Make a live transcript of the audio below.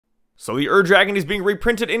So the Dragon is being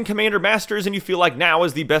reprinted in Commander Masters, and you feel like now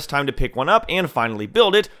is the best time to pick one up and finally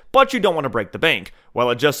build it, but you don't want to break the bank. Well,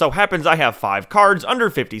 it just so happens I have 5 cards under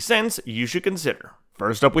 50 cents you should consider.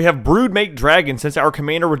 First up, we have Broodmate Dragon. Since our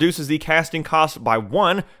commander reduces the casting cost by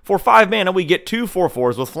 1, for 5 mana we get 2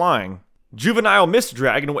 4/4s with flying. Juvenile Mist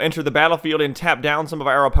Dragon will enter the battlefield and tap down some of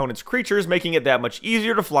our opponent's creatures, making it that much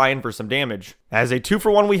easier to fly in for some damage. As a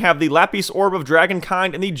 2-for-1, we have the Lapis Orb of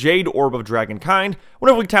Dragonkind and the Jade Orb of Dragonkind.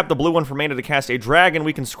 Whenever we tap the blue one for mana to cast a dragon,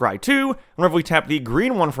 we can scry 2. Whenever we tap the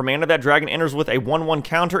green one for mana, that dragon enters with a 1/1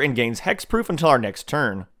 counter and gains hexproof until our next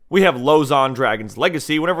turn. We have Lozon Dragon's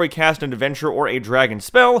Legacy. Whenever we cast an adventure or a dragon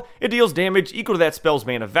spell, it deals damage equal to that spell's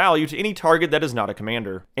mana value to any target that is not a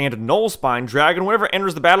commander. And Nullspine Dragon. Whenever it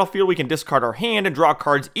enters the battlefield, we can discard our hand and draw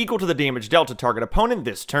cards equal to the damage dealt to target opponent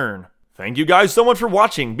this turn. Thank you guys so much for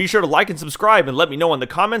watching. Be sure to like and subscribe and let me know in the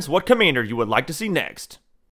comments what commander you would like to see next.